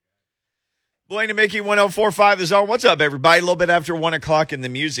Blaine and Mickey, 104.5 The Zone. What's up, everybody? A little bit after 1 o'clock in the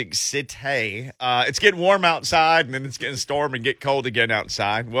Music City. It's getting warm outside, and then it's getting storm and get cold again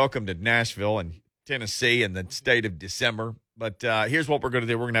outside. Welcome to Nashville and Tennessee and the state of December. But here's what we're going to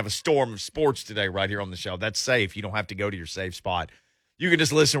do. We're going to have a storm of sports today right here on the show. That's safe. You don't have to go to your safe spot. You can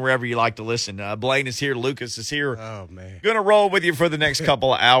just listen wherever you like to listen. Blaine is here. Lucas is here. Oh, man. Going to roll with you for the next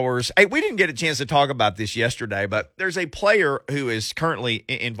couple of hours. Hey, we didn't get a chance to talk about this yesterday, but there's a player who is currently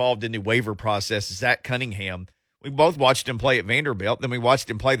involved in the waiver process, Zach Cunningham. We both watched him play at Vanderbilt. Then we watched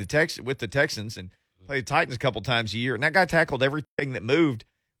him play with the Texans and play the Titans a couple times a year. And that guy tackled everything that moved.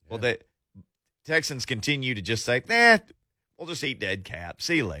 Well, the Texans continue to just say, we'll just eat dead cap.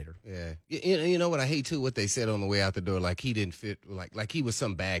 See you later. Yeah. You know what I hate, too, what they said on the way out the door, like he didn't fit, like he was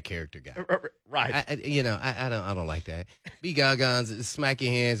some bad character guy. Right. I don't like that. Be Gagons, smack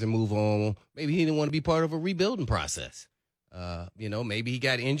your hands and move on. Maybe he didn't want to be part of a rebuilding process. Maybe he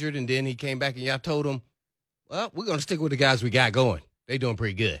got injured and then he came back and y'all told him, well, we're going to stick with the guys we got going. They doing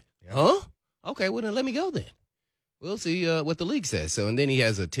pretty good. Yep. Huh? Okay, well, then let me go then. We'll see what the league says. So, and then he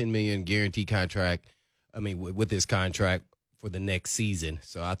has a $10 million guarantee contract, with his contract for the next season.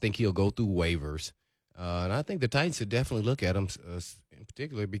 So I think he'll go through waivers. And I think the Titans should definitely look at him in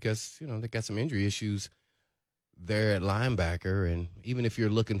particular because, they got some injury issues there at linebacker. And even if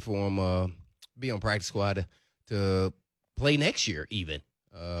you're looking for him be on practice squad to play next year even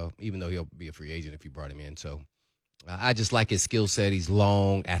though he'll be a free agent if you brought him in. So I just like his skill set. He's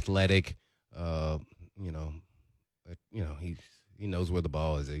long, athletic, he knows where the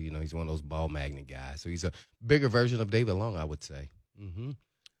ball is. He's one of those ball magnet guys. So he's a bigger version of David Long, I would say,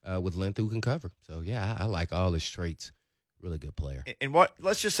 with length who can cover. So, yeah, I like all his traits. Really good player. And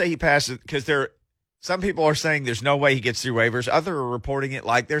let's just say he passes because some people are saying there's no way he gets through waivers. Others are reporting it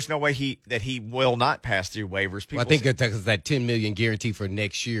like there's no way that he will not pass through waivers. I think that's that $10 million guarantee for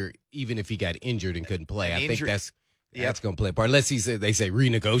next year, even if he got injured and couldn't play. I think that's going to play a part. Unless they say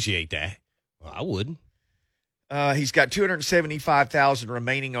renegotiate that. Well, I wouldn't. He's got $275,000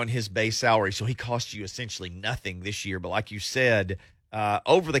 remaining on his base salary, so he cost you essentially nothing this year. But like you said,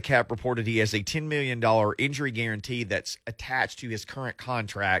 Over the Cap reported he has a $10 million injury guarantee that's attached to his current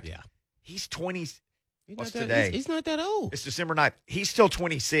contract. Yeah, he's 20. What's today? He's not that old. It's December 9th. He's still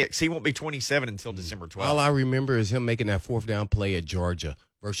 26. He won't be 27 until December 12th. All I remember is him making that fourth down play at Georgia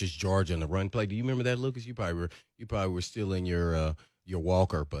versus Georgia in the run play. Do you remember that, Lucas? You probably were still in your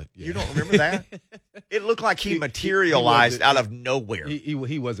walker, but yeah. You don't remember that? It looked like he materialized out of nowhere.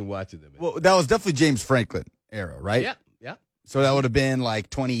 He wasn't watching them. Well, that was definitely James Franklin era, right? Yeah. So that would have been like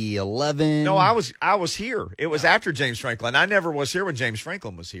 2011. No, I was here. It was after James Franklin. I never was here when James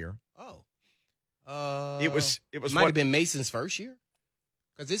Franklin was here. Oh, it was might have been Mason's first year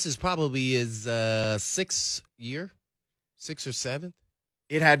because this is probably his sixth or seventh.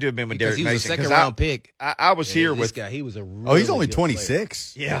 It had to have been with Derek Mason. He was a second-round pick. I was here with this guy. He was a really he's only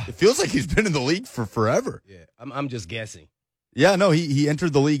 26. Player. Yeah. It feels like he's been in the league for forever. Yeah, I'm just guessing. Yeah, no, he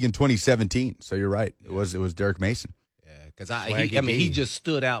entered the league in 2017, so you're right. It was Derek Mason. Yeah, because he just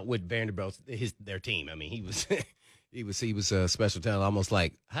stood out with Vanderbilt, their team. I mean, he was a special talent, almost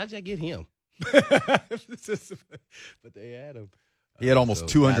like, how'd y'all get him? But they had him. He had almost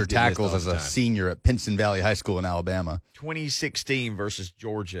 200 tackles as a senior at Pinson Valley High School in Alabama. 2016 versus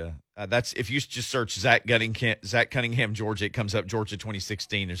Georgia. That's if you just search Zach Cunningham, Georgia, it comes up Georgia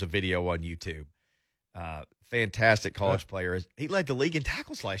 2016. There's a video on YouTube. Fantastic college player. He led the league in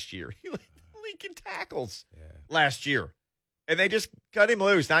tackles last year. He led the league in tackles last year. And they just cut him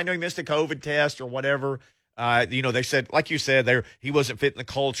loose. I know he missed a COVID test or whatever. They said, like you said, he wasn't fitting the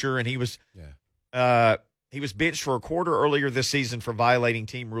culture, and he was benched for a quarter earlier this season for violating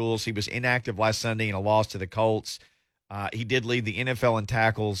team rules. He was inactive last Sunday in a loss to the Colts. He did lead the NFL in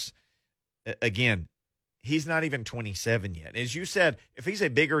tackles. Again, he's not even 27 yet. As you said, if he's a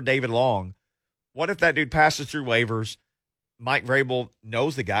bigger David Long, what if that dude passes through waivers? Mike Vrabel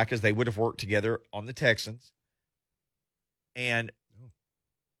knows the guy because they would have worked together on the Texans. And,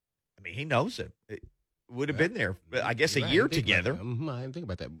 he knows him. It would have been there, I guess, a year together. I didn't think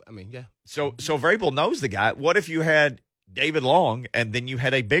about that. Yeah. So Vrabel knows the guy. What if you had David Long and then you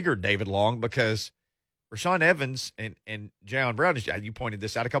had a bigger David Long because Rashaan Evans and Jayon Brown, you pointed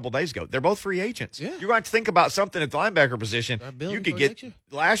this out a couple of days ago, they're both free agents. Yeah. You're going to think about something at the linebacker position. You could get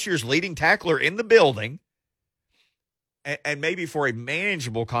last year's leading tackler in the building and maybe for a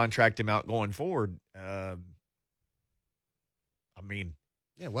manageable contract amount going forward.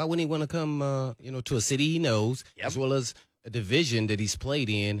 Yeah, why wouldn't he want to come, to a city he knows, as well as a division that he's played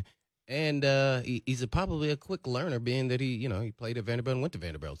in, and he's probably a quick learner, being that he played at Vanderbilt and went to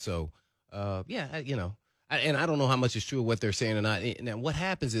Vanderbilt. So, and I don't know how much is true of what they're saying or not. And what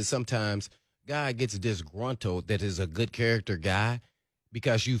happens is sometimes guy gets disgruntled that is a good character guy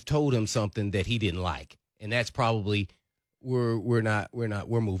because you've told him something that he didn't like. And that's probably we're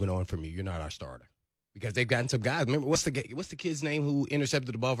moving on from you. You're not our starter. Because they've gotten some guys. Remember, what's the kid's name who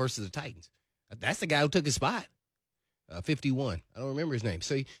intercepted the ball versus the Titans? That's the guy who took his spot. 51. I don't remember his name.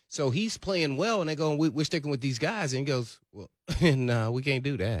 So he's playing well, and they go, we're sticking with these guys. And he goes, well, no, we can't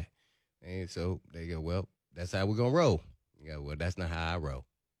do that. And so they go, well, that's how we're going to roll. You go, well, that's not how I roll.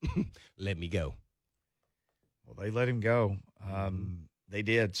 Let me go. Well, they let him go. They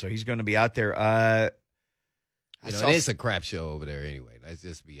did. So he's going to be out there. It's a crap show over there anyway. Let's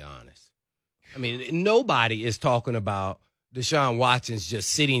just be honest. I mean, nobody is talking about Deshaun Watson's just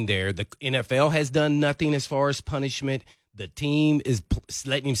sitting there. The NFL has done nothing as far as punishment. The team is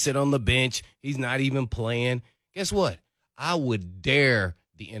letting him sit on the bench. He's not even playing. Guess what? I would dare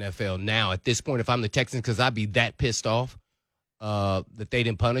the NFL now at this point if I'm the Texans, because I'd be that pissed off that they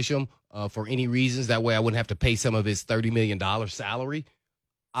didn't punish him for any reasons. That way I wouldn't have to pay some of his $30 million salary.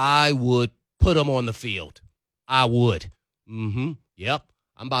 I would put him on the field. I would. Yep.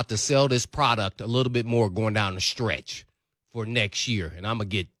 I'm about to sell this product a little bit more going down the stretch for next year, and I'm going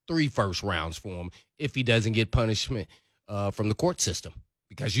to get 3 first rounds for him if he doesn't get punishment from the court system,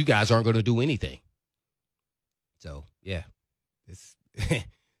 because you guys aren't going to do anything. So, yeah.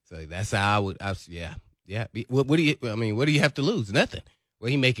 So that's how I would yeah. What do you have to lose? Nothing.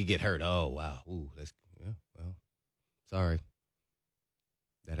 Well, he may could get hurt. Oh, wow. Ooh, well, sorry.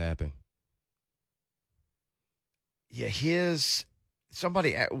 That happened. Yeah,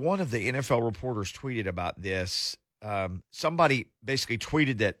 one of the NFL reporters tweeted about this. Somebody basically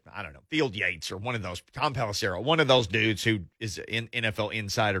tweeted that, I don't know, Field Yates or one of those, Tom Pelissero, one of those dudes who is an NFL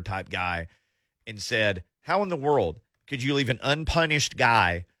insider type guy, and said, how in the world could you leave an unpunished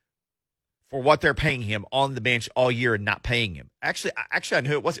guy for what they're paying him on the bench all year and not paying him? Actually, I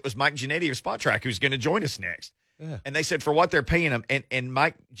knew it was. It was Mike Ginnitti of Spotrac who's going to join us next. Yeah. And they said for what they're paying him, and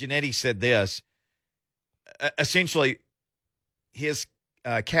Mike Ginnitti said this, essentially his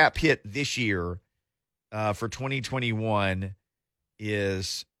cap hit this year for 2021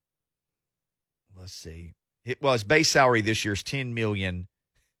 is, let's see, his base salary this year is $10 million.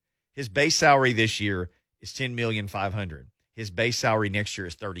 His base salary this year is $10,500,000. His base salary next year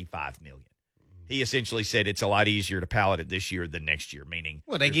is $35 million. He essentially said it's a lot easier to pallet it this year than next year, meaning.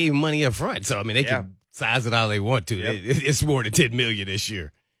 Well, they gave him money up front, so I mean they can size it how they want to. Yep. It's more than $10 million this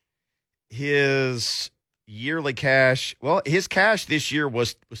year. His yearly cash, his cash this year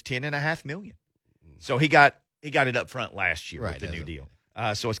was $10.5 million. So he got it up front last year with the new deal.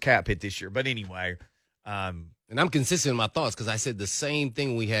 So his cap hit this year. But anyway, and I'm consistent in my thoughts because I said the same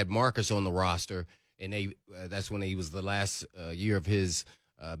thing. We had Marcus on the roster, and that's when he was the last year of his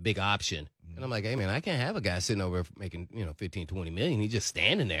big option. And I'm like, hey man, I can't have a guy sitting over making 15, 20 million. He's just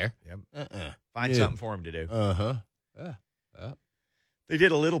standing there. Yep. Find something for him to do. They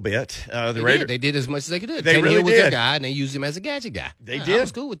did a little bit. They did as much as they could do. They really was did. Their guy, and they used him as a gadget guy. They did. I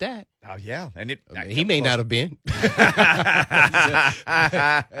was cool with that. Oh yeah, and he may not have been.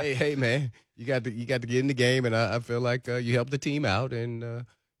 hey man, you got to get in the game, and I feel like you helped the team out, and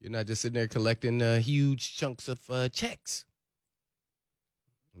you're not just sitting there collecting huge chunks of checks.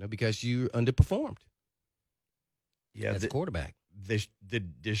 Because you underperformed. Yeah, as a quarterback. The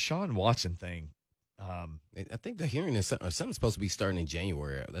Deshaun Watson thing. I think the hearing is something's supposed to be starting in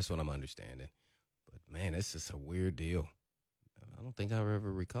January. That's what I'm understanding. But man, it's just a weird deal. I don't think I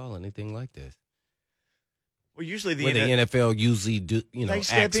ever recall anything like this. Well, usually the NFL usually do they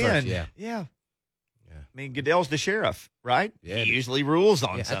step in. First, yeah. I mean, Goodell's the sheriff, right? Yeah, he usually rules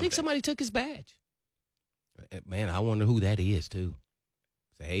on something. I think somebody took his badge. Man, I wonder who that is too.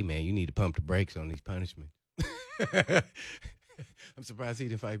 Say, hey man, you need to pump the brakes on these punishments. I'm surprised he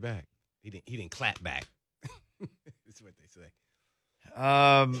didn't fight back. He didn't clap back. That's what they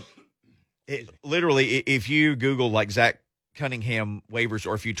say. Literally, if you Google like Zach Cunningham waivers,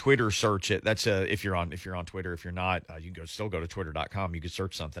 or if you Twitter search it, that's if you're on Twitter. If you're not, you can still go to twitter.com. You can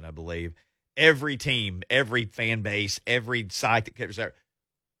search something. I believe every team, every fan base, every site that cares there.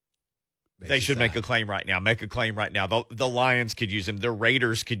 They should make a claim right now. Make a claim right now. The Lions could use him. The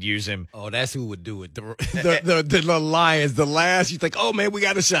Raiders could use him. Oh, that's who would do it. The Lions. The last, you think, oh, man, we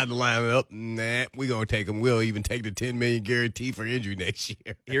got to shot the Lions up. Nah, we're going to take them. We'll even take the $10 million guarantee for injury next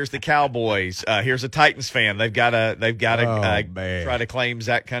year. Here's the Cowboys. Here's a Titans fan. They've got to try to claim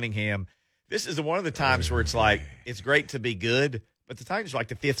Zach Cunningham. This is one of the times where it's like, it's great to be good, but the Titans are like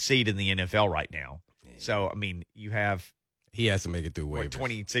the 5th seed in the NFL right now. So, I mean, you have. He has to make it through waivers.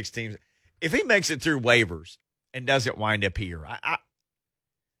 2016. If he makes it through waivers and doesn't wind up here, I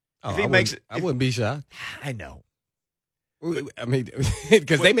wouldn't be shocked. I know. I mean,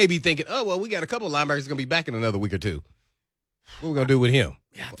 because they may be thinking, oh, well, we got a couple of linebackers going to be back in another week or two. What are we going to do with him?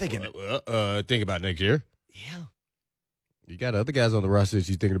 Yeah, I'm thinking. Think about next year. Yeah. You got other guys on the roster that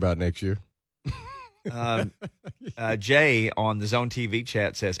you're thinking about next year. Jay on the Zone TV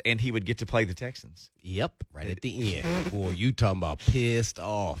chat says, and he would get to play the Texans. Yep, right at the end. Boy, you talking about pissed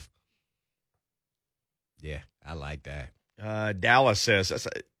off. Yeah, I like that. Dallas says,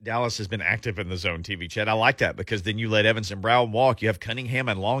 Dallas has been active in the Zone TV chat. I like that because then you let Evans and Brown walk. You have Cunningham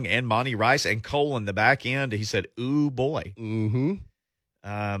and Long and Monty Rice and Cole in the back end. He said, ooh, boy.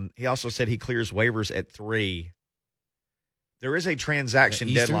 Mm-hmm. He also said he clears waivers at 3. There is a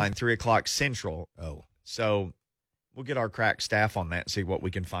transaction deadline, 3 o'clock Central. Oh. So we'll get our crack staff on that and see what we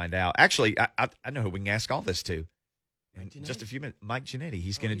can find out. Actually, I know who we can ask all this to. In just a few minutes, Mike Ginnitti.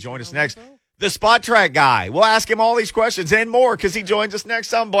 He's going to join us next. The Spotrac guy. We'll ask him all these questions and more because he joins us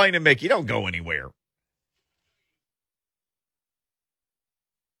next on Blaine and Mickey. Don't go anywhere.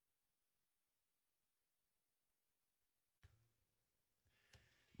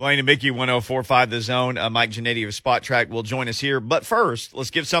 Blaine and Mickey, 104.5 The Zone. Mike Ginnitti of Spotrac will join us here. But first,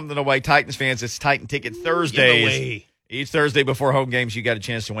 let's give something away. Titans fans, it's Titan Ticket Thursdays. Each Thursday before home games, you got a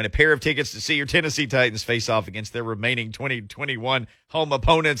chance to win a pair of tickets to see your Tennessee Titans face off against their remaining 2021 home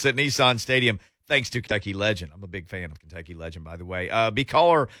opponents at Nissan Stadium, thanks to Kentucky Legend. I'm a big fan of Kentucky Legend, by the way. Be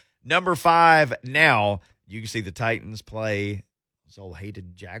caller number 5 now. You can see the Titans play those old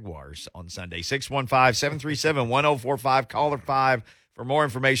hated Jaguars on Sunday. 615-737-1045, caller 5. For more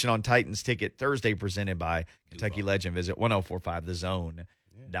information on Titans Ticket Thursday presented by Kentucky Legend, visit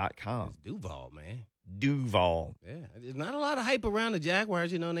 1045thezone.com. It's Duval, man. Duval. Yeah, there's not a lot of hype around the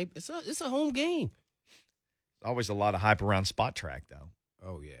Jaguars. You know, it's a home game. Always a lot of hype around Spotrac, though.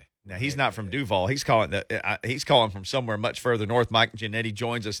 Oh yeah. Now he's not from Duval. He's calling from somewhere much further north. Mike Ginnitti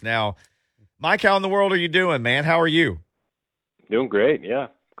joins us now. Mike, how in the world are you doing, man? How are you? Doing great. Yeah,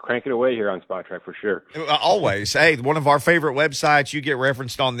 cranking away here on Spotrac for sure. Always. Hey, one of our favorite websites. You get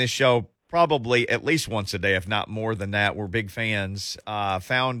referenced on this show probably at least once a day, if not more than that. We're big fans.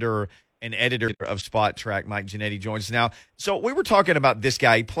 Founder and editor of Spotrac, Mike Ginnitti, joins us now. So we were talking about this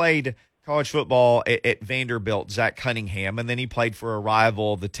guy. He played college football at Vanderbilt, Zach Cunningham, and then he played for a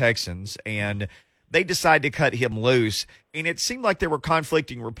rival, the Texans, and they decided to cut him loose. And it seemed like there were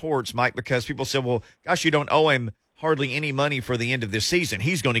conflicting reports, Mike, because people said, well, gosh, you don't owe him hardly any money for the end of this season.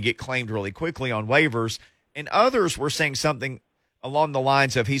 He's going to get claimed really quickly on waivers. And others were saying something along the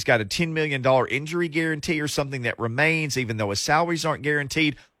lines of he's got a $10 million injury guarantee or something that remains, even though his salaries aren't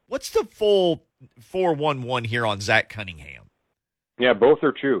guaranteed. What's the full 411 here on Zach Cunningham? Yeah, both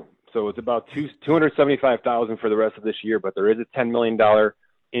are true. So it's about $275,000 for the rest of this year, but there is a $10 million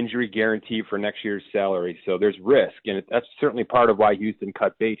injury guarantee for next year's salary. So there's risk, and that's certainly part of why Houston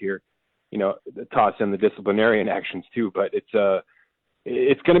cut bait here. You know, toss in the disciplinarian actions too, but it's going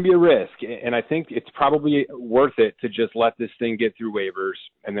to be a risk, and I think it's probably worth it to just let this thing get through waivers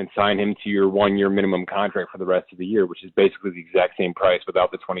and then sign him to your 1-year minimum contract for the rest of the year, which is basically the exact same price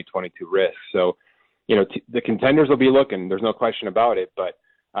without the 2022 risk. So, you know, the contenders will be looking. There's no question about it, but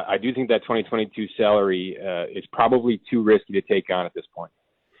I do think that 2022 salary is probably too risky to take on at this point.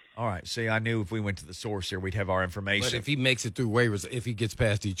 All right. See, I knew if we went to the source here, we'd have our information. But if he makes it through waivers, if he gets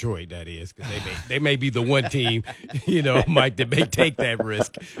past Detroit, that is, because they may be the one team, you know, Mike, that may take that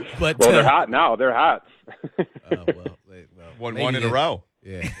risk. But they're hot now. They're hot. Won one in a row.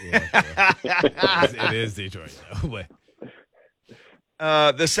 Yeah. It is Detroit.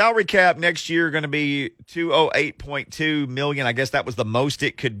 But the salary cap next year going to be $208.2 million. I guess that was the most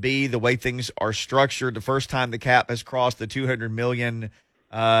it could be. The way things are structured, the first time the cap has crossed the $200 million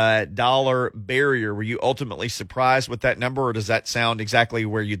dollar barrier. Were you ultimately surprised with that number, or does that sound exactly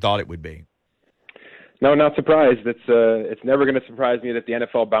where you thought it would be? No, not surprised. It's never going to surprise me that the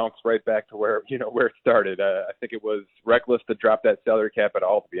NFL bounced right back to where it started. I think it was reckless to drop that salary cap at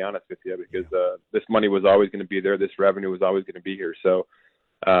all, to be honest with you, because this money was always going to be there. This revenue was always going to be here. So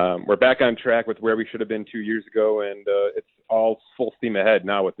we're back on track with where we should have been 2 years ago, and it's all full steam ahead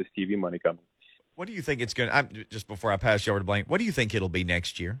now with this TV money coming. What do you think it's going to – just before I pass you over to Blaine, what do you think it'll be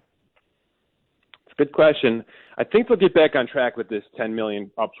next year? It's a good question. I think they'll get back on track with this $10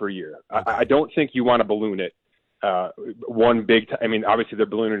 million up per year. Okay. I don't think you want to balloon it. I mean, obviously they're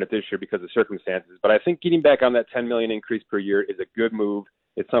ballooning it this year because of circumstances, but I think getting back on that $10 million increase per year is a good move.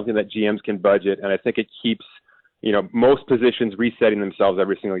 It's something that GMs can budget, and I think it keeps, you know, most positions resetting themselves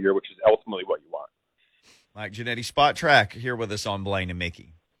every single year, which is ultimately what you want. Mike Ginnitti, Spotrac, here with us on Blaine and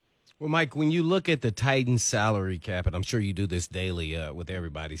Mickey. Well, Mike, when you look at the Titans salary cap, and I'm sure you do this daily with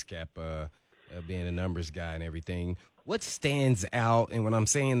everybody's cap, being a numbers guy and everything, What stands out? And when I'm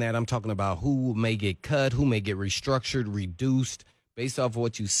saying that, I'm talking about who may get cut, who may get restructured, reduced, based off of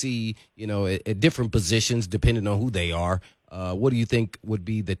what you see, at different positions, depending on who they are. What do you think would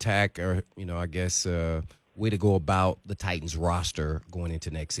be the tack or, I guess, way to go about the Titans roster going into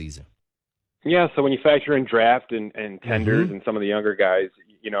next season? Yeah, so when you factor in draft and tenders and some of the younger guys,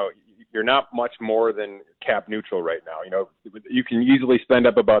 you're not much more than cap neutral right now. You can easily spend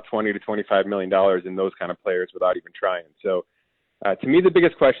up about $20 to $25 million in those kind of players without even trying. So to me, the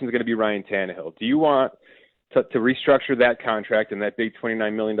biggest question is going to be Ryan Tannehill. Do you want to restructure that contract and that big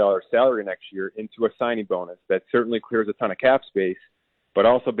 $29 million salary next year into a signing bonus that certainly clears a ton of cap space, but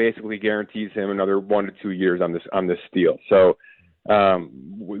also basically guarantees him another 1 to 2 years on this deal? So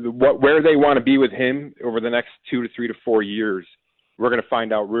where they want to be with him over the next 2 to 3 to 4 years, we're going to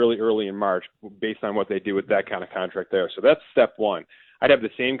find out really early in March based on what they do with that kind of contract there. So that's step one. I'd have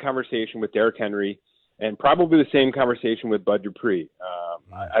the same conversation with Derrick Henry and probably the same conversation with Bud Dupree.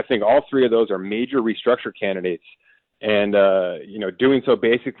 I think all three of those are major restructure candidates, and doing so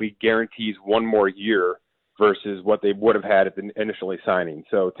basically guarantees 1 more year versus what they would have had at the initially signing.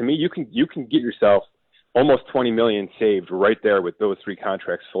 So to me, you can get yourself almost $20 million saved right there with those 3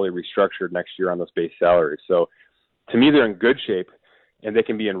 contracts fully restructured next year on those base salaries. So to me, they're in good shape, and they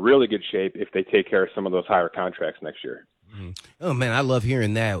can be in really good shape if they take care of some of those higher contracts next year. Oh, man, I love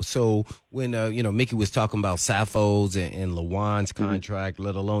hearing that. So when, Mickey was talking about Safo's and Lawan's contract,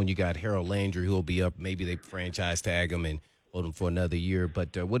 let alone you got Harold Landry, who will be up. Maybe they franchise tag him and hold him for another year.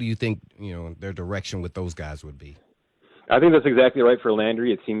 But what do you think, their direction with those guys would be? I think that's exactly right for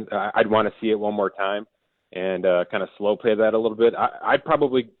Landry. It seems I'd want to see it one more time and kind of slow play that a little bit. I'd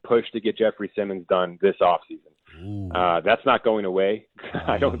probably push to get Jeffrey Simmons done this offseason. That's not going away,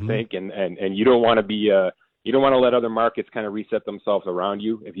 I don't think. And you don't want to be you don't want to let other markets kind of reset themselves around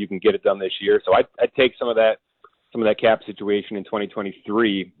you if you can get it done this year. So I'd take some of that cap situation in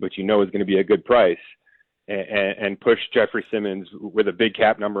 2023, which is going to be a good price, and push Jeffrey Simmons with a big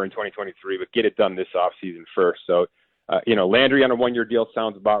cap number in 2023, but get it done this offseason first. So, Landry on a 1-year deal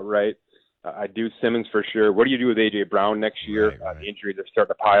sounds about right. I do Simmons for sure. What do you do with A.J. Brown next year? Right. The injuries are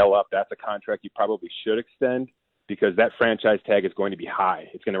starting to pile up. That's a contract you probably should extend because that franchise tag is going to be high.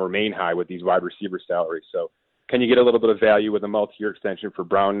 It's going to remain high with these wide receiver salaries. So can you get a little bit of value with a multi-year extension for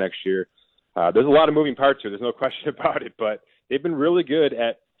Brown next year? There's a lot of moving parts here. There's no question about it, but they've been really good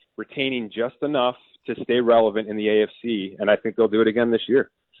at retaining just enough to stay relevant in the AFC, and I think they'll do it again this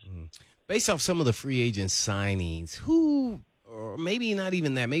year. Based off some of the free agent signings, who, or maybe not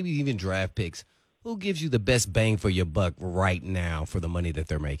even that, maybe even draft picks, who gives you the best bang for your buck right now for the money that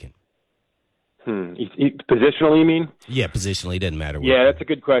they're making? Positionally, you mean? Yeah, positionally. It doesn't matter. Yeah, that's a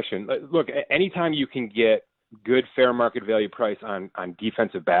good question. Look, anytime you can get good fair market value price on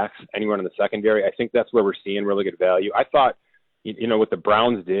defensive backs, anyone in the secondary, I think that's where we're seeing really good value. I thought, what the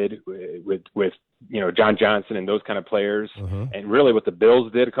Browns did with John Johnson and those kind of players, and really what the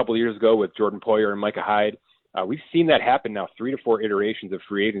Bills did a couple of years ago with Jordan Poyer and Micah Hyde, we've seen that happen now 3 to 4 iterations of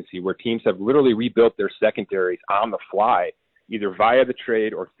free agency where teams have literally rebuilt their secondaries on the fly, either via the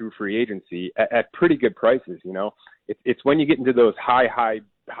trade or through free agency at pretty good prices. It's when you get into those high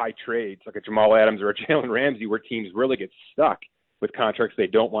trades like a Jamal Adams or a Jalen Ramsey where teams really get stuck with contracts they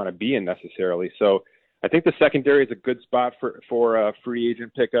don't want to be in necessarily. So I think the secondary is a good spot for free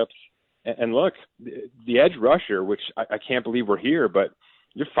agent pickups. And look, the edge rusher, which I can't believe we're here, but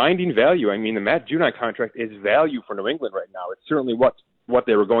you're finding value. I mean, the Matt Judon contract is value for New England right now. It's certainly what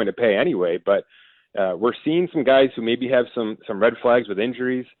they were going to pay anyway, but we're seeing some guys who maybe have some red flags with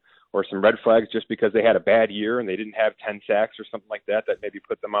injuries or some red flags just because they had a bad year and they didn't have 10 sacks or something like that maybe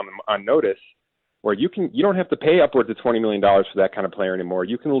put them on notice, where you don't have to pay upwards of $20 million for that kind of player anymore.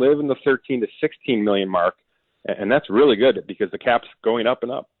 You can live in the 13 to 16 million mark, and that's really good because the cap's going up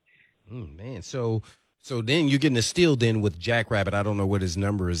and up. Man, so then you're getting a steal then with Jackrabbit. I don't know what his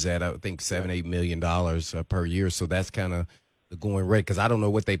number is at. I think $7-8 million per year. So that's kind of the going rate because I don't know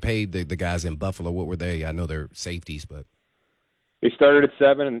what they paid the guys in Buffalo. What were they? I know they're safeties, but they started at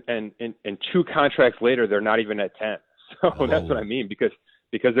 7, and 2 contracts later they're not even at 10. So that's what I mean because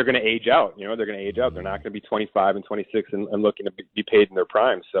they're going to age out. They're going to age out. They're not going to be 25 and 26 and looking to be paid in their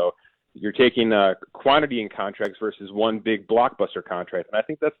prime. So you're taking quantity in contracts versus one big blockbuster contract. And I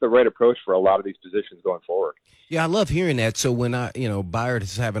think that's the right approach for a lot of these positions going forward. Yeah, I love hearing that. So when Byard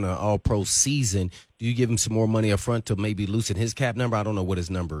is having an all-pro season, do you give him some more money up front to maybe loosen his cap number? I don't know what his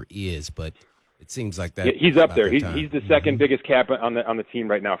number is, but it seems like that. Yeah, he's up there. He's the second biggest cap on the team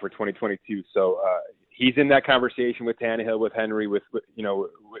right now for 2022. So he's in that conversation with Tannehill, with Henry, with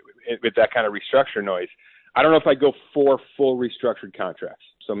that kind of restructure noise. I don't know if I'd go 4 full restructured contracts.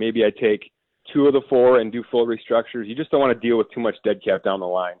 So maybe I take 2 of the 4 and do full restructures. You just don't want to deal with too much dead cap down the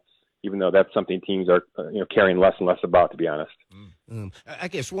line, even though that's something teams are caring less and less about, to be honest. I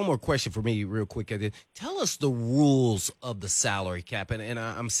guess one more question for me real quick. Tell us the rules of the salary cap. And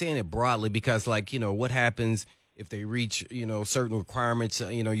I'm saying it broadly because, what happens if they reach, certain requirements?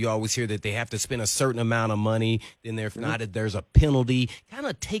 You always hear that they have to spend a certain amount of money. Then if not, there's a penalty. Kind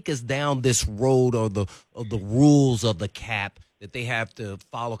of take us down this road of the rules of the cap that they have to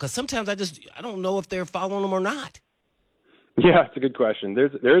follow. Because sometimes I don't know if they're following them or not. Yeah, it's a good question.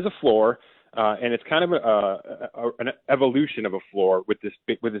 There is a floor. And it's kind of an evolution of a floor with this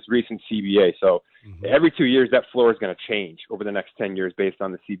recent CBA. So every 2 years, that floor is going to change over the next 10 years based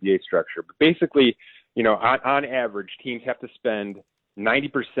on the CBA structure. But basically, on average, teams have to spend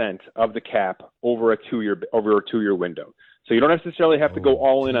 90% of the cap over a 2-year window. So you don't necessarily have to go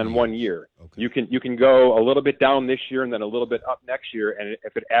all in on 1 year. Okay. You can go a little bit down this year and then a little bit up next year, and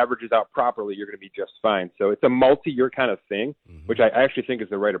if it averages out properly, you're going to be just fine. So it's a multi-year kind of thing, which I actually think is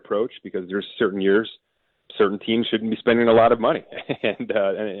the right approach, because there's certain years, certain teams shouldn't be spending a lot of money, and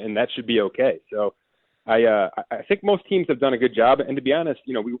that should be okay. So I think most teams have done a good job, and to be honest,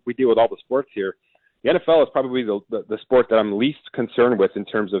 we deal with all the sports here. The NFL is probably the sport that I'm least concerned with in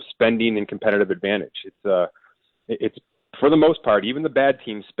terms of spending and competitive advantage. It's for the most part, even the bad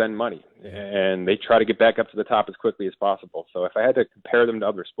teams spend money, and they try to get back up to the top as quickly as possible. So if I had to compare them to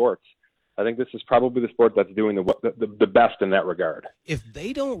other sports, I think this is probably the sport that's doing the best in that regard. If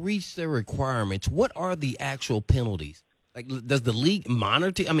they don't reach their requirements, what are the actual penalties? Like, does the league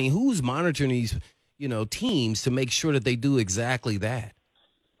monitor? I mean, who's monitoring these, teams to make sure that they do exactly that?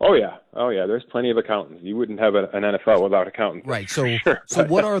 Oh yeah. There's plenty of accountants. You wouldn't have an NFL without accountants. Right. So, so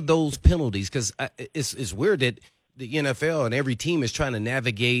what are those penalties? Because it's weird that the NFL and every team is trying to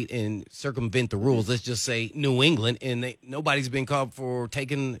navigate and circumvent the rules. Let's just say New England, and nobody's been caught for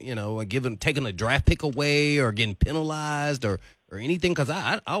taking a draft pick away or getting penalized or anything. Because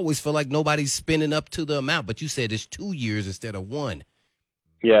I always feel like nobody's spending up to the amount. But you said it's 2 years instead of 1.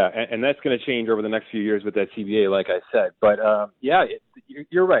 Yeah, and that's going to change over the next few years with that CBA, like I said. But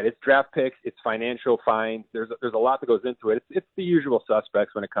you're right. It's draft picks, it's financial fines. There's a lot that goes into it. It's the usual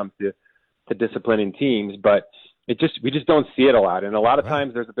suspects when it comes to disciplining teams, but we just don't see it a lot. And a lot of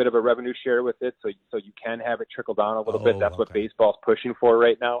times there's a bit of a revenue share with it, so you can have it trickle down a little bit. That's what baseball's pushing for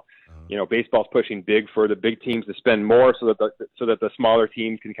right now. Baseball's pushing big for the big teams to spend more, so that the smaller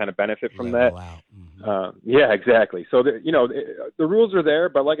teams can kind of benefit from that. Yeah, exactly. So the rules are there,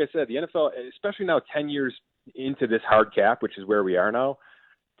 but like I said, the NFL, especially now 10 years into this hard cap, which is where we are now,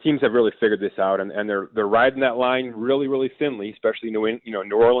 teams have really figured this out, and they're riding that line really, really thinly, especially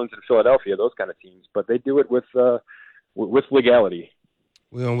New Orleans and Philadelphia, those kind of teams. But they do it with legality.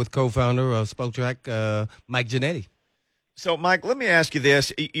 We're on with co-founder of Spotrac, Mike Ginnitti. So, Mike, let me ask you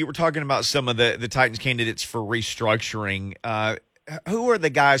this. You were talking about some of the Titans candidates for restructuring. Who are the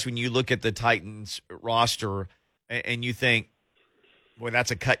guys when you look at the Titans roster and you think, boy,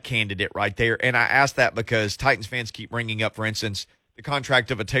 that's a cut candidate right there? And I ask that because Titans fans keep bringing up, for instance, the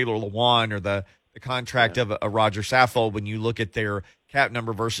contract of a Taylor Lewan or the contract of a Roger Saffold. When you look at their cap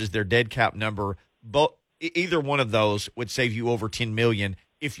number versus their dead cap number, either one of those would save you over $10 million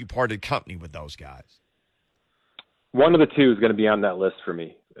if you parted company with those guys. One of the two is going to be on that list for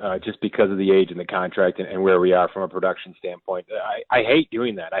me, just because of the age and the contract and where we are from a production standpoint. I hate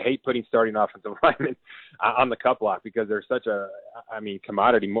doing that. I hate putting starting offensive linemen on the cut block because they're such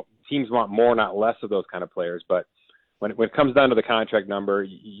commodity. Teams want more, not less of those kind of players. But when it comes down to the contract number,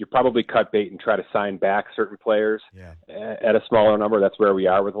 you probably cut bait and try to sign back certain players at a smaller number. That's where we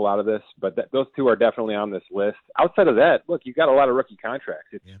are with a lot of this. But those two are definitely on this list. Outside of that, look, you've got a lot of rookie contracts.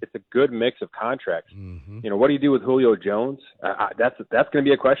 It's a good mix of contracts. What do you do with Julio Jones? That's going to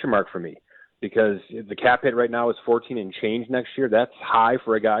be a question mark for me, because the cap hit right now is 14 and change next year. That's high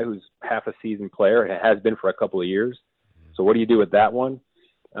for a guy who's half a season player. It has been for a couple of years. So what do you do with that one?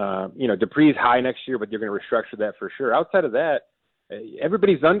 Dupree's high next year, but you're going to restructure that for sure. Outside of that,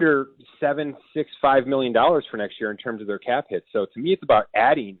 everybody's under $5 million for next year in terms of their cap hits. So to me, it's about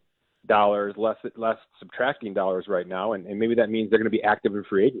adding dollars, less subtracting dollars right now, and maybe that means they're going to be active in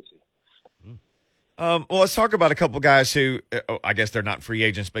free agency. Well, let's talk about a couple guys who, I guess they're not free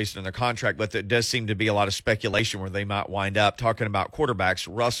agents based on their contract, but there does seem to be a lot of speculation where they might wind up. Talking about quarterbacks,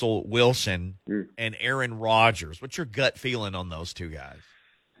 Russell Wilson and Aaron Rodgers. What's your gut feeling on those two guys?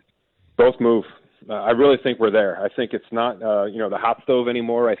 Both move. I really think we're there. I think it's not, the hot stove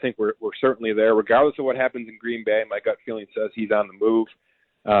anymore. I think we're certainly there, regardless of what happens in Green Bay. My gut feeling says he's on the move.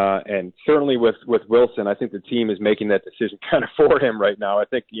 And certainly with Wilson, I think the team is making that decision kind of for him right now. I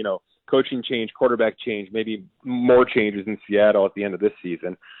think, coaching change, quarterback change, maybe more changes in Seattle at the end of this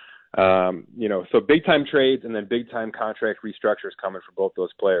season. So big time trades and then big time contract restructures coming for both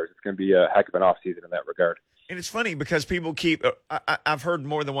those players. It's going to be a heck of an offseason in that regard. And it's funny because people keep I've heard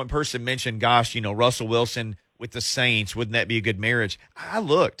more than one person mention, gosh, Russell Wilson with the Saints, wouldn't that be a good marriage? I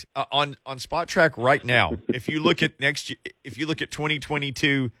looked on Spotrac right now. If you look at if you look at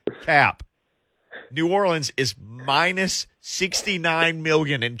 2022 cap, New Orleans is minus $69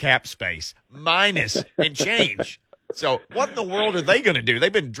 million in cap space, minus and change. So what in the world are they going to do?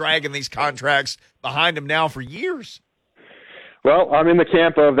 They've been dragging these contracts behind them now for years. Well, I'm in the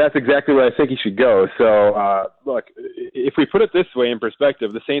camp of that's exactly where I think he should go. So, look, if we put it this way in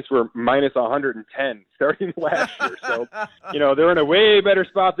perspective, the Saints were minus 110 starting last year. So, they're in a way better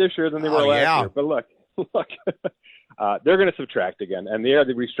spot this year than they were last year. But look, they're going to subtract again. And they are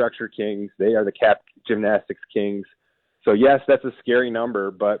the restructure kings. They are the cap gymnastics kings. So, yes, that's a scary number.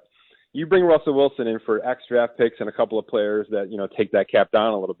 But you bring Russell Wilson in for X draft picks and a couple of players that, take that cap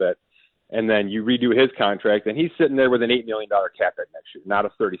down a little bit. And then you redo his contract, and he's sitting there with an $8 million cap hit next year, not a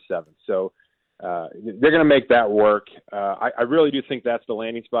 37. So they're going to make that work. I really do think that's the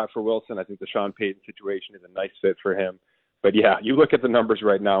landing spot for Wilson. I think the Sean Payton situation is a nice fit for him. But, yeah, you look at the numbers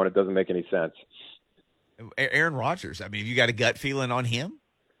right now, and it doesn't make any sense. Aaron Rodgers, you got a gut feeling on him?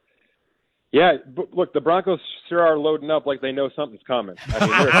 Yeah, but look, the Broncos sure are loading up like they know something's coming.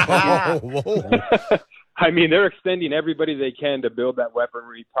 They're extending everybody they can to build that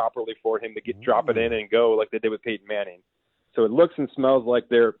weaponry properly for him to drop it in and go like they did with Peyton Manning. So it looks and smells like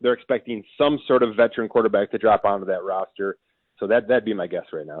they're expecting some sort of veteran quarterback to drop onto that roster. So that'd be my guess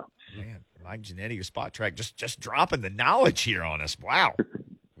right now. Man, Mike Ginnitti of Spotrac just dropping the knowledge here on us. Wow.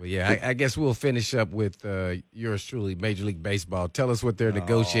 Well, yeah, I guess we'll finish up with yours truly, Major League Baseball. Tell us what they're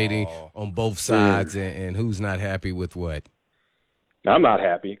negotiating on both sides and who's not happy with what. I'm not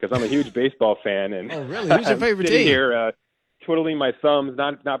happy because I'm a huge baseball fan. And oh, really? Who's your favorite team? Sitting here twiddling my thumbs,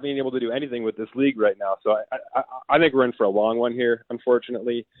 not being able to do anything with this league right now. So I think we're in for a long one here,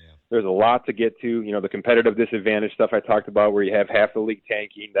 unfortunately. Yeah. There's a lot to get to. The competitive disadvantage stuff I talked about where you have half the league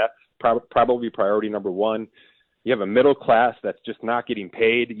tanking. That's probably priority number one. You have a middle class that's just not getting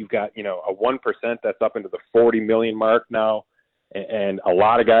paid. You've got, a 1% that's up into the 40 million mark now. And a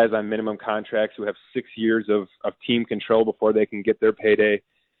lot of guys on minimum contracts who have 6 years of team control before they can get their payday.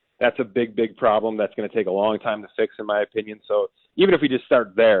 That's a big, big problem that's going to take a long time to fix, in my opinion. So even if we just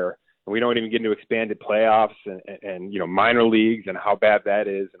start there and we don't even get into expanded playoffs and minor leagues and how bad that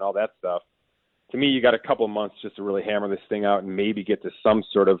is and all that stuff, to me, you got a couple of months just to really hammer this thing out and maybe get to some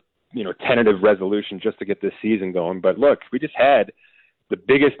sort of tentative resolution just to get this season going. But look, we just had the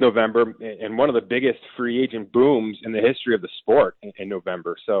biggest November and one of the biggest free agent booms in the history of the sport in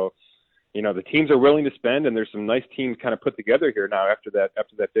November. So, the teams are willing to spend, and there's some nice teams kind of put together here now after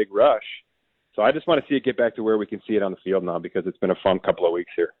that big rush. So I just want to see it get back to where we can see it on the field now because it's been a fun couple of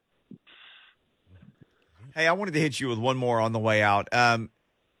weeks here. Hey, I wanted to hit you with one more on the way out.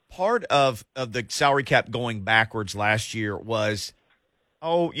 Part of the salary cap going backwards last year was –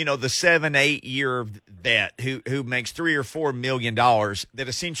 the 7-8 year vet who makes $3 or $4 million, that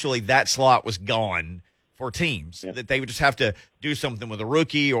essentially that slot was gone for teams, that they would just have to do something with a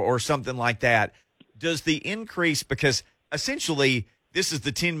rookie or something like that. Does the increase, because essentially this is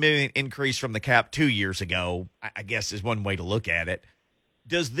the $10 million increase from the cap 2 years ago, I guess is one way to look at it.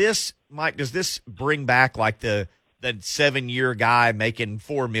 Does this, Mike, bring back like the 7-year guy making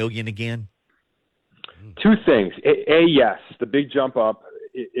 $4 million again? Two things. Yes, the big jump up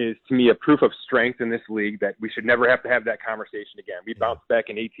is to me a proof of strength in this league that we should never have to have that conversation again. We bounced back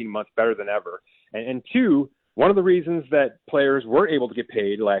in 18 months better than ever. And two, one of the reasons that players were able to get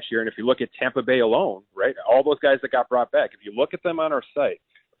paid last year, and if you look at Tampa Bay alone, right, all those guys that got brought back, if you look at them on our site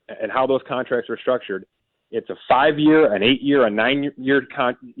and how those contracts are structured, it's a 5-year, an 8-year, a 9-year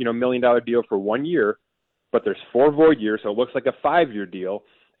 $1 million deal for 1 year, but there's 4 void years, so it looks like a 5-year deal.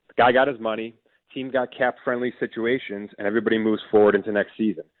 The guy got his money. Team got cap-friendly situations, and everybody moves forward into next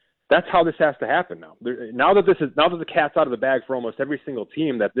season. That's how this has to happen now. Now that the cat's out of the bag for almost every single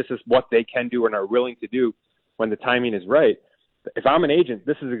team, that this is what they can do and are willing to do when the timing is right. If I'm an agent,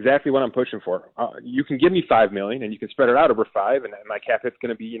 this is exactly what I'm pushing for. You can give me $5 million, and you can spread it out over 5, and my cap hit's going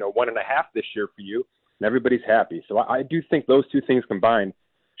to be 1.5 this year for you, and everybody's happy. So I do think those two things combined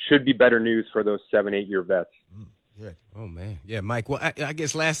should be better news for those 7-8 year vets. Good. Oh, man. Yeah, Mike. Well, I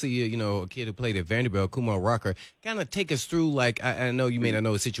guess lastly, a kid who played at Vanderbilt, Kumar Rocker, kind of take us through, like, I know you may not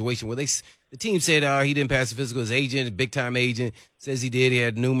know a situation where the team said he didn't pass the physical. His agent, big-time agent, says he did. He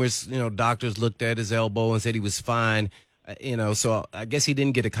had numerous, doctors looked at his elbow and said he was fine, so I guess he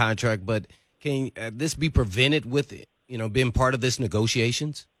didn't get a contract. But can this be prevented with, being part of this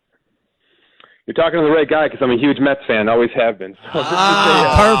negotiations? You're talking to the right guy because I'm a huge Mets fan. Always have been. So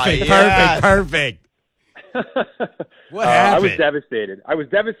Perfect. What happened? I was devastated. I was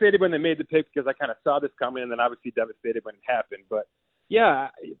devastated when they made the pick because I kind of saw this coming, and then obviously devastated when it happened. But yeah,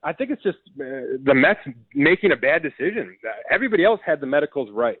 I think it's just the Mets making a bad decision. Everybody else had the medicals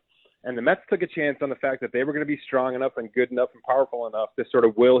right, and the Mets took a chance on the fact that they were going to be strong enough and good enough and powerful enough to sort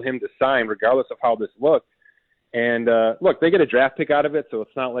of will him to sign, regardless of how this looked. And look, they get a draft pick out of it, so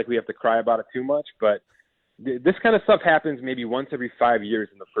it's not like we have to cry about it too much. But this kind of stuff happens maybe once every 5 years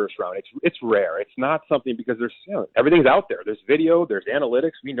in the first round. It's rare. It's not something because there's everything's out there. There's video, there's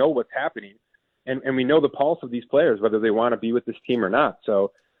analytics. We know what's happening, and we know the pulse of these players, whether they want to be with this team or not.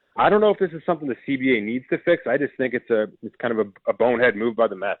 So I don't know if this is something the CBA needs to fix. I just think it's kind of a bonehead move by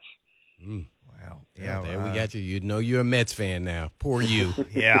the Mets. Wow. Yeah, there we got you. You know you're a Mets fan now. Poor you.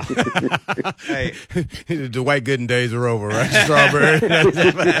 Yeah. Hey, the Dwight Gooden days are over, right? Strawberry.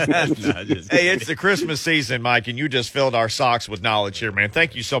 hey, it's the Christmas season, Mike, and you just filled our socks with knowledge here, man.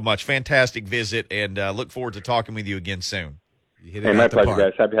 Thank you so much. Fantastic visit, and look forward to talking with you again soon. Hey, my pleasure,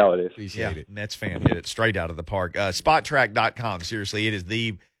 guys. Happy holidays. Appreciate it. Mets fan hit it straight out of the park. Spotrac.com. Seriously, it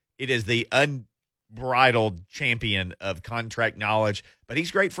is the unbridled champion of contract knowledge, but he's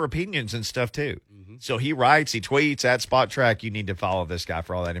great for opinions and stuff too. Mm-hmm. So he writes, he tweets at Spotrac. You need to follow this guy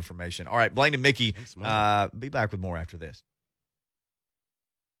for all that information. All right, Blaine and Mickey, be back with more after this.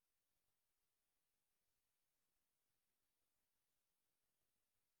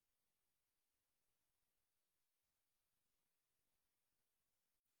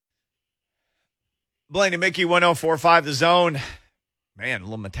 Blaine and Mickey, 104.5 The Zone. Man, a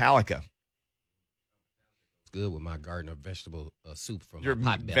little Metallica. Good with my garden of vegetable soup from Your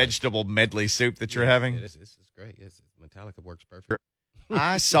my Potbelly. vegetable medley soup that you're having. Yeah, this is great. Yes, Metallica works perfect.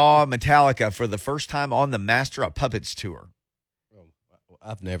 I saw Metallica for the first time on the Master of Puppets tour.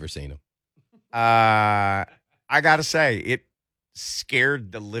 I've never seen them. I got to say, it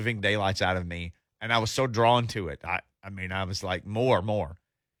scared the living daylights out of me, and I was so drawn to it. I mean, I was like, more.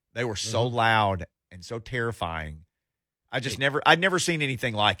 They were so loud and so terrifying. I'd never seen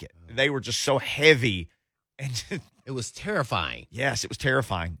anything like it. They were just so heavy. And it was terrifying. Yes, it was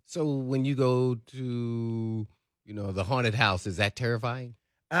terrifying. So when you go to, the haunted house, is that terrifying?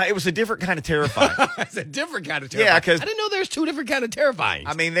 It was a different kind of terrifying. It's a different kind of terrifying. Yeah, because I didn't know there's two different kind of terrifying.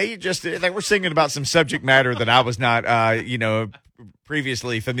 I mean, they were singing about some subject matter that I was not,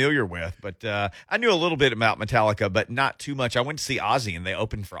 previously familiar with. But I knew a little bit about Metallica, but not too much. I went to see Ozzy, and they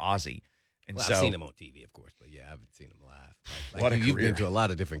opened for Ozzy. And I've seen them on TV, of course, but yeah, I haven't seen them live. What a you've career. been to a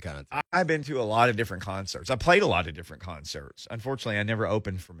lot of different concerts. I've been to a lot of different concerts. I played a lot of different concerts. Unfortunately, I never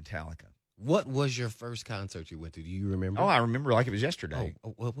opened for Metallica. What was your first concert you went to? Do you remember? Oh, I remember like it was yesterday.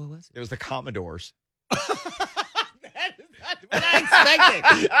 What was it? It was the Commodores. That is not what I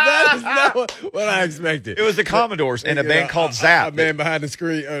expected. That is not what I expected. It was the Commodores and a band called Zap. A man behind the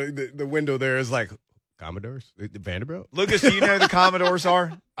screen, the window there is like, Commodores? The Vanderbilt? Lucas, do you know who the Commodores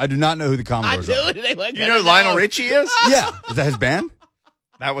are? I do not know who the Commodores are. You know who Lionel Richie is? Yeah. Is that his band?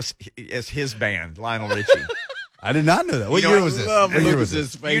 It's his band, Lionel Richie. I did not know that. What year was this? What year was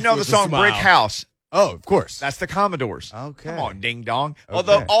this? You know the song Brick House. Oh, of course. That's the Commodores. Okay. Come on, ding dong.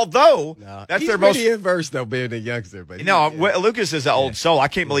 Okay. Although that's their most inverse though, being a youngster. But Lucas is an old soul. I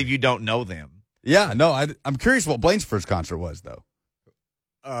can't believe you don't know them. Yeah, no, I'm curious what Blaine's first concert was though.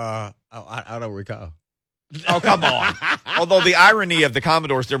 I don't recall. Oh, come on. Although the irony of the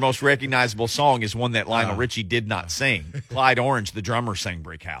Commodores, their most recognizable song is one that Lionel Richie did not sing. Clyde Orange, the drummer, sang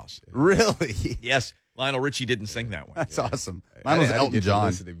Brick House. Really? Yes. Lionel Richie didn't sing that one. That's awesome. Mine was Elton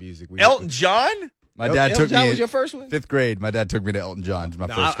John. Elton John? My dad took me was your first one? 5th grade. My dad took me to Elton John. My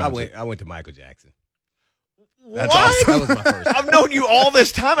first concert. I went to Michael Jackson. That's what? awesome. That was my first. I've known you all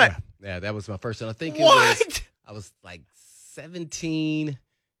this time. Yeah, that was my first one. I think I was like 17. It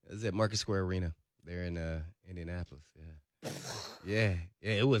was at Market Square Arena there in Indianapolis. Yeah.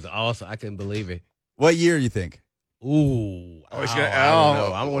 It was awesome. I couldn't believe it. What year you think? Ooh. I don't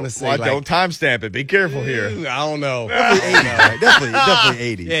know. I want to say don't timestamp it. Be careful here. I don't know. Definitely 80s. Right?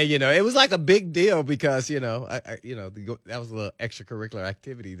 Definitely 80s. Yeah, it was like a big deal because, that was a little extracurricular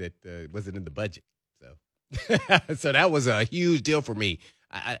activity that wasn't in the budget. So so that was a huge deal for me.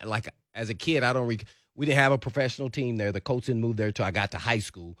 I like as a kid, we didn't have a professional team there. The Colts didn't move there until I got to high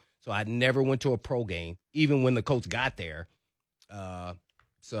school. So I never went to a pro game, even when the Colts got there.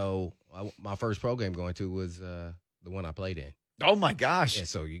 So my first pro game going to was the one I played in. Oh, my gosh. Yeah,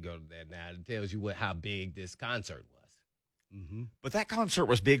 so you go to that now. It tells you how big this concert was. Mm-hmm. But that concert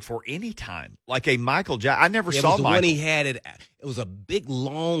was big for any time. Like a Michael Jackson. I never saw it was the Michael. one he had it was a big,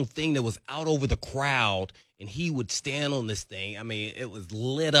 long thing that was out over the crowd, and he would stand on this thing. I mean, it was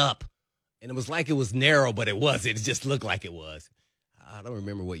lit up. and it was like it was narrow, but it wasn't. It just looked like it was. I don't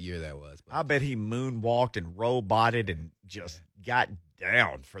remember what year that was. But I bet he moonwalked and roboted and just got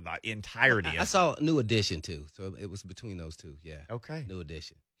down for the entirety I of saw New Edition too, so it was between those two. Yeah, Okay. New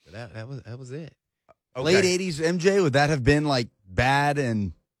Edition. So that was it. Okay. Late 80s MJ, would that have been like bad?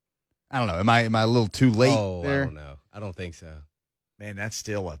 And I don't know. Am I a little too late there? I don't know. I don't think so. Man, that's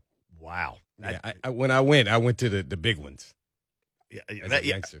still a wow. Yeah, when I went to the big ones. As a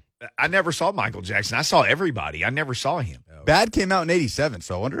youngster. I never saw Michael Jackson. I saw everybody. I never saw him. Oh. Bad came out in 87,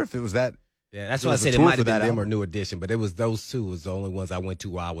 so I wonder if it was that. Yeah, that's There why I was a said it tour might for have been that them or album. New Edition, but it was those two was the only ones I went to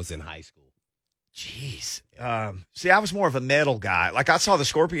while I was in high school. Jeez. See, I was more of a metal guy. Like I saw the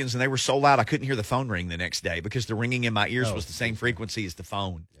Scorpions and they were so loud I couldn't hear the phone ring the next day because the ringing in my ears was the same frequency as the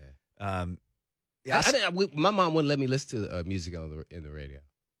phone. Yeah. My mom wouldn't let me listen to music in the radio.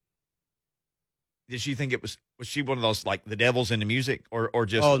 Did she think was she one of those like the devil's into music or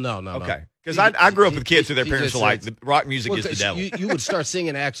just? Oh no. Okay, because I grew up with kids who their she parents just were like said- the rock music is the 'cause devil. You would start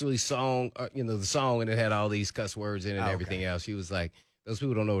singing actually song, the song, and it had all these cuss words in it and Okay. everything else. She was like, those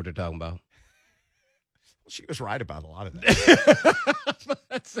people don't know what they're talking about. She was right about a lot of that.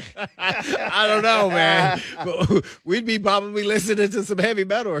 I don't know, man. But we'd be probably listening to some heavy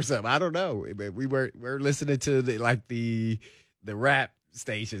metal or something. I don't know. But we were listening to the rap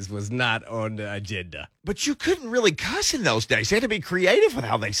stations was not on the agenda. But you couldn't really cuss in those days. They had to be creative with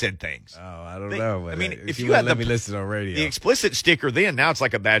how they said things. Oh, I don't They- know. I But mean, if she you wouldn't had let me listen on radio. The explicit sticker then, now it's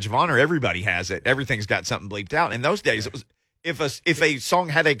like a badge of honor. Everybody has it. Everything's got something bleeped out. In those days, it was if a song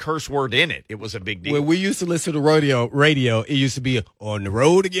had a curse word in it, it was a big deal. When we used to listen to radio, it used to be on the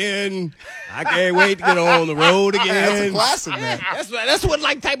road again. I can't wait to get on the road again. That's a classic, man. That's what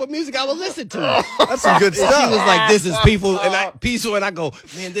like type of music I would listen to. That's some good She stuff. was like, "This is peaceful," and I go,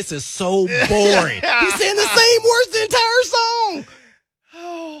 "Man, this is so boring." He's saying the same words the entire song.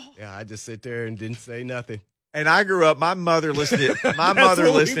 Yeah, I just sit there and didn't say nothing. And I grew up. My mother listened to my That's mother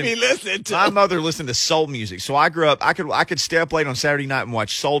what we listened. be listening to. My mother listened to soul music, so I grew up. I could stay up late on Saturday night and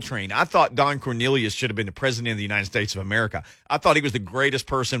watch Soul Train. I thought Don Cornelius should have been the president of the United States of America. I thought he was the greatest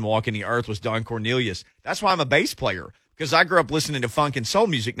person walking the earth. Was Don Cornelius? That's why I'm a bass player because I grew up listening to funk and soul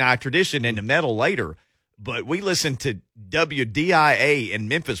music. Now I traditioned into metal later, but we listened to WDIA in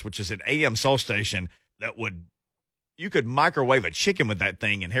Memphis, which is an AM soul station that would. You could microwave a chicken with that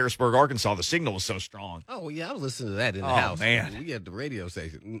thing in Harrisburg, Arkansas. The signal was so strong. Oh, yeah, I was listening to that in the Oh, house. man. We had the radio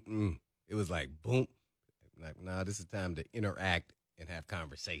station. It was like, boom. Like, nah, this is time to interact and have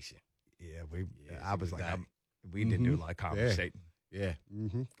conversation. Yeah, I was like, we didn't do a lot of conversating. Yeah.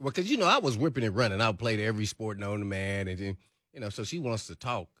 Mm-hmm. Well, because, I was whipping and running. I would play every sport known to man. And then, so she wants to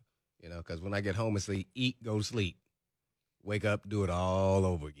talk, because when I get home and say, eat, go to sleep, wake up, do it all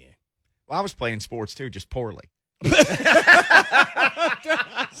over again. Well, I was playing sports too, just poorly.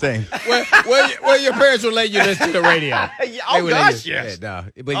 Same. Well, your parents would let you listen to the radio. Oh gosh, yes. Yeah, no.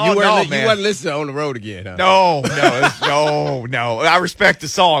 But Oh, you no, weren't man. listening on the road again, huh? No. I respect the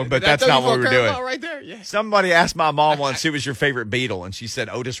song, but that's not what we were doing. Right there, yeah. Somebody asked my mom once who was your favorite Beatle, and she said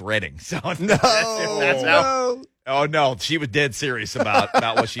Otis Redding. So No. that's how. Oh no, she was dead serious about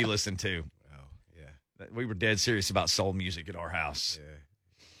what she listened to. Oh, yeah. We were dead serious about soul music at our house. Yeah.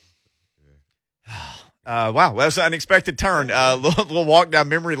 Wow, well, that's an unexpected turn. Little walk down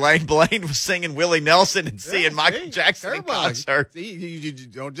memory lane. Blaine was singing Willie Nelson and seeing Michael Jackson in concert. See, you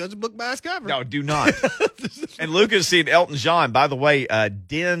don't judge a book by its cover. No, do not. And Lucas seen Elton John. By the way,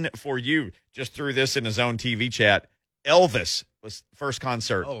 Den for you just threw this in his own TV chat. Elvis was first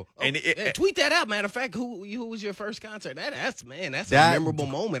concert. And tweet that out. Matter of fact, who was your first concert? That's a That- memorable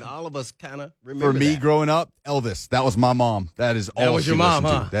moment. All of us kind of remember For me that. growing up, Elvis. That was my mom. That is all was she your mom,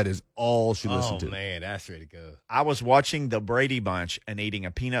 listened huh? to. That is all she listened to. Oh man, that's really good. I was watching the Brady Bunch and eating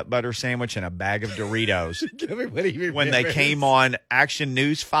a peanut butter sandwich and a bag of Doritos Everybody when they remembers. came on Action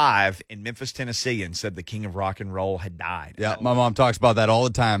News 5 in Memphis, Tennessee, and said the king of rock and roll had died. Yeah, my mom talks about that all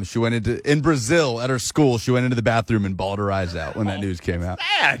the time. She went in Brazil at her school. She went into the bathroom and bawled her eyes out when that news came out.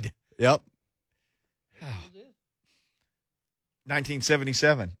 Sad. Yep.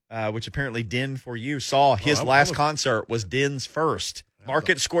 1977, which apparently Den for you saw his last concert was Den's first.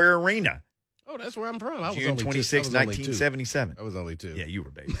 Market Square Arena, Oh, that's where I'm from. I was June only 26, two. I was only two. 1977. I was only two. Yeah, you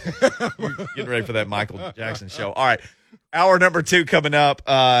were baby. Getting ready for that Michael Jackson show. All right. Hour number 2 coming up.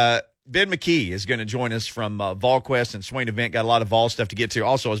 Ben McKee is going to join us from VolQuest and Swain Event. Got a lot of Vol stuff to get to.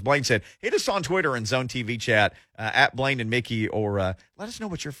 Also, as Blaine said, hit us on Twitter and Zone TV chat at Blaine and Mickey, or let us know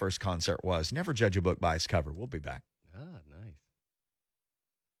what your first concert was. Never judge a book by its cover. We'll be back.